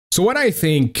So what I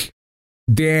think,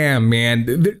 damn man,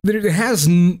 there's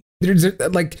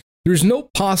no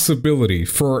possibility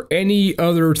for any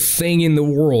other thing in the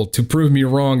world to prove me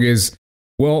wrong. Is,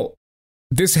 well,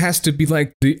 this has to be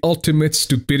like the ultimate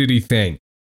stupidity thing.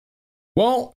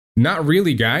 Well, not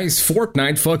really, guys.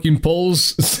 Fortnite fucking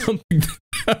pulls something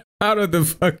out of the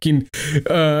fucking,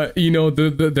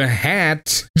 the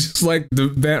hat, just like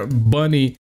that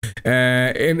bunny,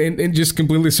 and just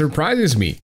completely surprises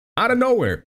me out of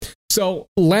nowhere. So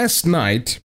last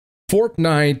night,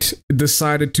 Fortnite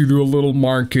decided to do a little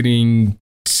marketing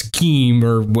scheme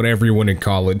or whatever you want to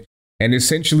call it. And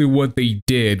essentially what they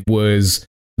did was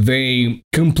they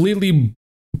completely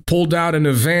pulled out an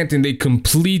event and they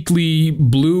completely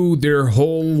blew their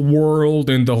whole world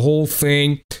and the whole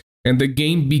thing. And the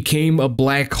game became a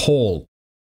black hole.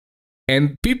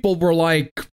 And people were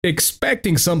like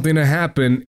expecting something to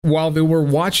happen while they were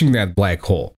watching that black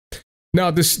hole. Now,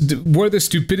 where the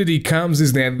stupidity comes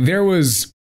is that there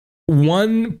was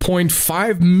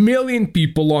 1.5 million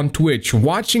people on Twitch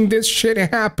watching this shit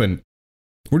happen.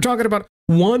 We're talking about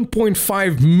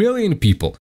 1.5 million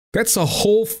people. That's a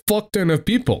whole fuck ton of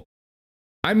people.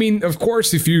 I mean, of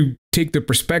course, if you take the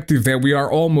perspective that we are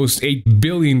almost 8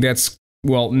 billion, that's,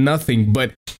 well, nothing.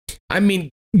 But, I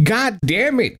mean, god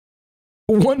damn it.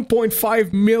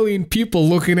 1.5 million people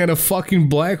looking at a fucking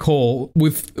black hole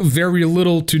with very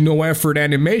little to no effort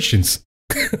animations.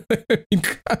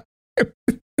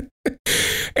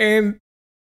 And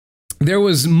there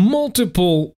was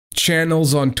multiple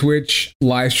channels on Twitch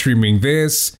live streaming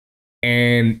this,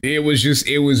 and it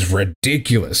was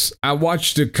ridiculous. I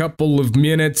watched a couple of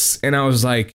minutes and I was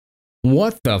like,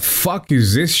 what the fuck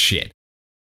is this shit?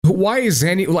 Why is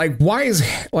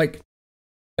 1.5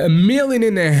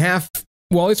 million?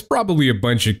 Well, it's probably a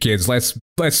bunch of kids. Let's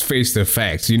face the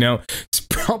facts, you know? It's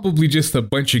probably just a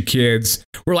bunch of kids.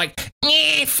 We're like,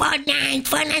 yeah,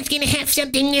 Fortnite's gonna have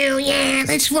something new, yeah,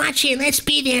 let's watch it, let's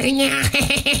be there,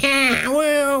 yeah,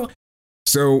 woo.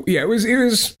 So, yeah, it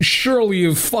was surely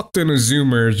a fuck ton of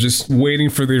Zoomers just waiting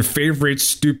for their favorite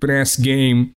stupid-ass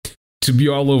game to be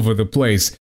all over the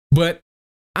place. But,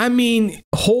 I mean,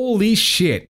 holy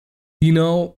shit, you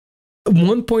know?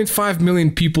 1.5 million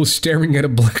people staring at a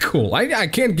black hole. I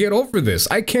can't get over this.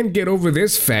 I can't get over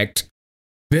this fact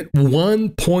that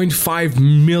 1.5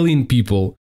 million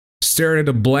people stared at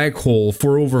a black hole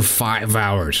for over 5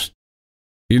 hours.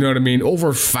 You know what I mean?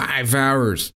 Over 5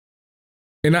 hours.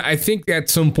 And I think at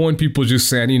some point people just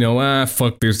said, you know,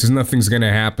 fuck this. Nothing's going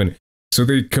to happen. So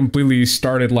they completely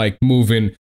started like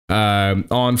moving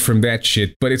on from that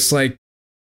shit. But it's like,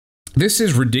 this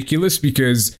is ridiculous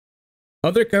because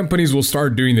other companies will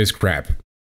start doing this crap.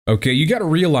 Okay, you got to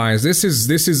realize this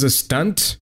is a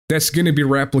stunt that's going to be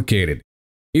replicated.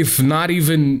 If not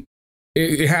even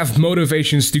have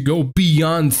motivations to go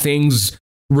beyond things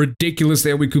ridiculous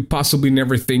that we could possibly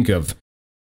never think of.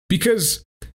 Because,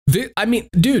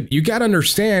 dude, you got to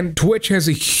understand, Twitch has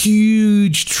a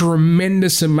huge,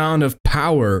 tremendous amount of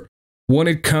power when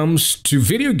it comes to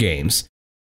video games.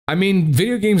 I mean,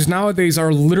 video games nowadays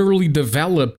are literally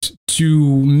developed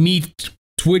to meet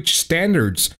Twitch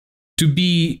standards, to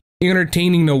be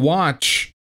entertaining to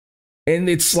watch. And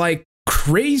it's like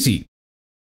crazy.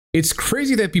 It's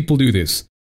crazy that people do this.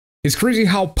 It's crazy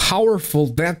how powerful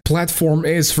that platform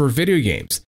is for video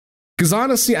games. Because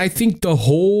honestly, I think the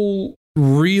whole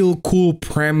real cool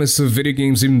premise of video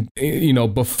games,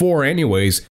 before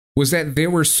anyways, was that they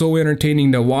were so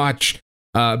entertaining to watch.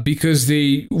 Because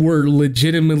they were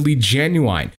legitimately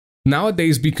genuine.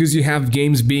 Nowadays, because you have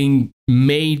games being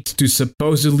made to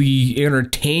supposedly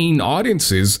entertain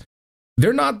audiences,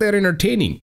 they're not that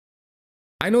entertaining.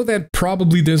 I know that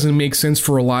probably doesn't make sense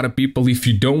for a lot of people. If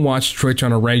you don't watch Twitch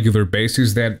on a regular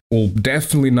basis, that will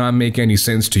definitely not make any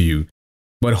sense to you.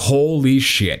 But holy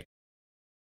shit.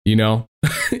 You know?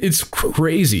 It's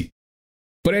crazy.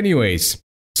 But anyways,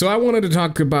 so I wanted to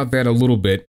talk about that a little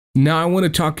bit. Now I want to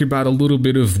talk about a little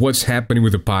bit of what's happening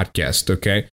with the podcast,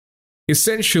 okay?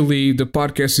 Essentially, the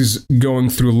podcast is going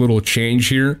through a little change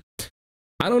here.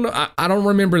 I don't know. I don't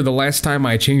remember the last time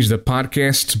I changed the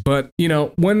podcast, but, you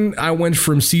know, when I went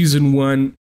from season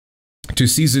 1 to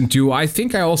season 2, I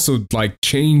think I also,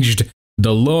 changed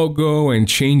the logo and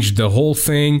changed the whole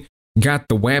thing, got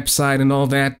the website and all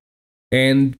that.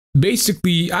 And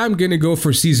basically, I'm going to go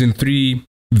for season 3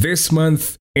 this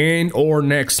month and or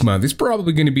next month. It's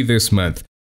probably going to be this month.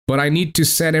 But I need to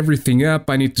set everything up.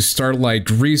 I need to start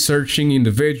researching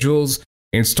individuals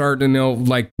and start,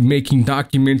 making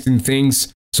documents and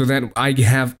things so that I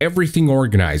have everything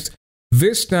organized.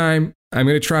 This time, I'm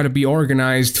going to try to be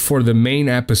organized for the main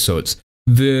episodes.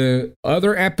 The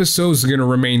other episodes are going to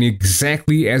remain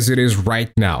exactly as it is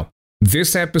right now.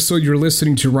 This episode you're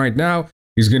listening to right now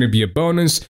is going to be a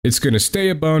bonus. It's going to stay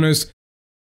a bonus.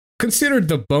 Consider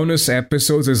the bonus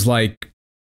episodes as like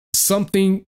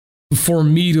something for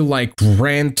me to like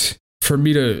rant, for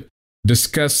me to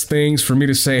discuss things, for me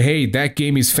to say, hey, that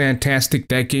game is fantastic,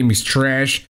 that game is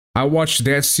trash. I watched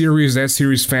that series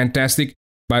fantastic.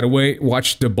 By the way,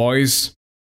 watch The Boys,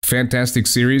 fantastic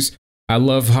series. I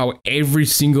love how every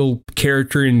single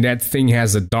character in that thing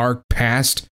has a dark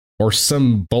past or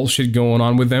some bullshit going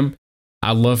on with them.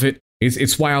 I love it.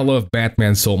 It's why I love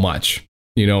Batman so much.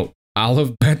 You know, I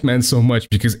love Batman so much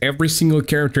because every single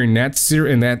character in that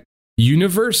series, in that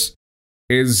universe,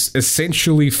 is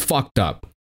essentially fucked up.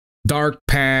 Dark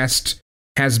past,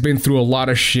 has been through a lot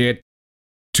of shit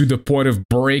to the point of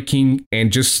breaking and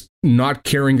just not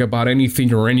caring about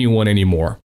anything or anyone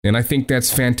anymore. And I think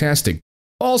that's fantastic.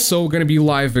 Also, going to be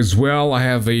live as well. I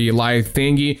have a live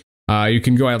thingy. You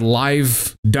can go at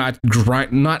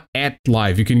live.grind, not at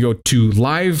live. You can go to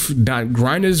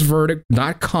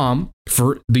live.grindersverdict.com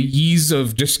for the ease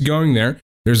of just going there.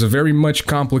 There's a very much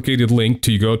complicated link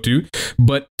to go to,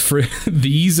 but for the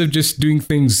ease of just doing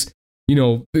things, you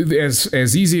know,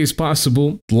 as easy as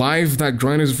possible,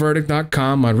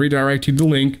 live.grindersverdict.com. I redirect you the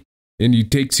link, and it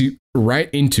takes you right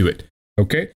into it.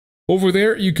 Okay? Over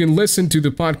there, you can listen to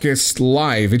the podcast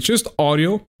live. It's just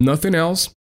audio, nothing else.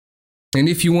 And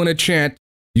if you want to chat,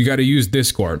 you got to use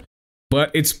Discord.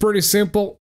 But it's pretty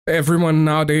simple. Everyone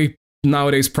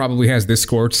nowadays probably has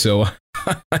Discord, so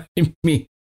I mean,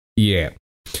 yeah.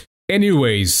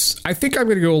 Anyways, I think I'm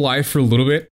going to go live for a little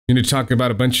bit. I'm going to talk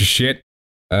about a bunch of shit,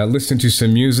 listen to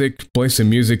some music, play some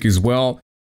music as well.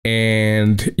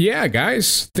 And yeah,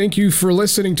 guys, thank you for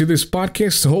listening to this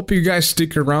podcast. I hope you guys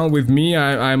stick around with me.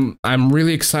 I'm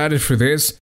really excited for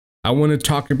this. I want to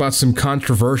talk about some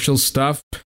controversial stuff.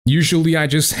 Usually I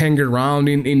just hang around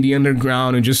in the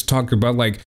underground and just talk about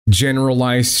like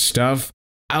generalized stuff.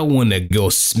 I want to go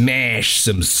smash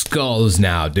some skulls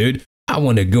now, dude. I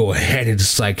want to go ahead and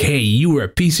just like, hey, you were a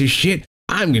piece of shit.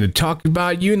 I'm going to talk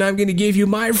about you and I'm going to give you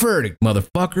my verdict,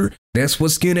 motherfucker. That's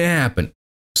what's going to happen.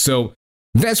 So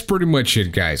that's pretty much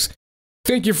it, guys.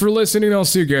 Thank you for listening. I'll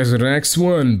see you guys in the next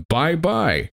one.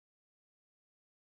 Bye-bye.